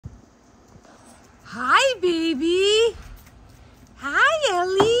Hi, baby. Hi,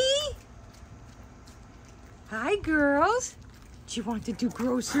 Ellie. Hi, girls. Do you want to do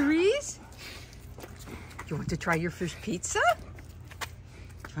groceries? Do you want to try your first pizza?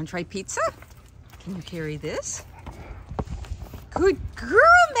 Do you want to try pizza? Can you carry this? Good girl,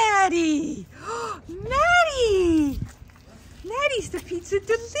 Maddie. Maddie. Maddie's the pizza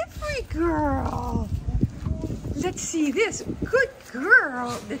delivery girl. Let's see this. Good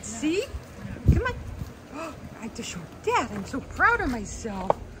girl. Let's see. Come on. I have to show Dad. I'm so proud of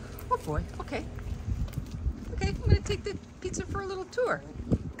myself. Oh boy. Okay. Okay, I'm going to take the pizza for a little tour.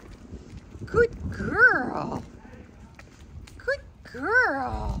 Good girl. Good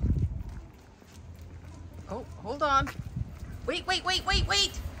girl. Oh, hold on. Wait.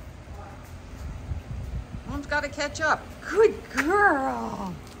 Mom's got to catch up. Good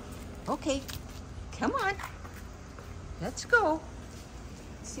girl. Okay, come on. Let's go.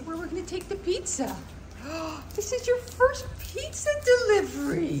 Let's see where we're going to take the pizza. This is your first pizza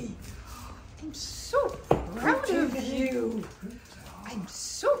delivery. I'm so proud of you. I'm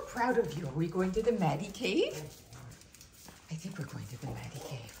so proud of you. Are we going to the Maddie cave? I think we're going to the Maddie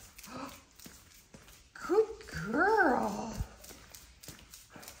cave. Good girl.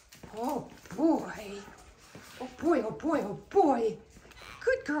 Oh boy. Oh boy, oh boy, oh boy.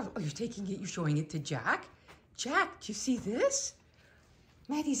 Good girl. Oh, you're taking it, you're showing it to Jack. Jack, do you see this?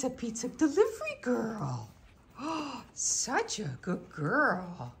 Maddie's a pizza delivery girl. Oh, such a good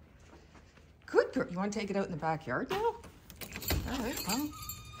girl. Good girl. You want to take it out in the backyard now? All right, well,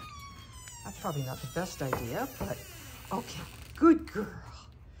 that's probably not the best idea, but okay. Good girl.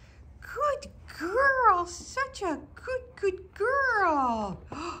 Good girl. Such a good girl.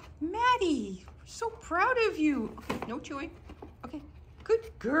 Maddie, we're so proud of you. Okay, no chewing. Okay, good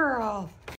girl.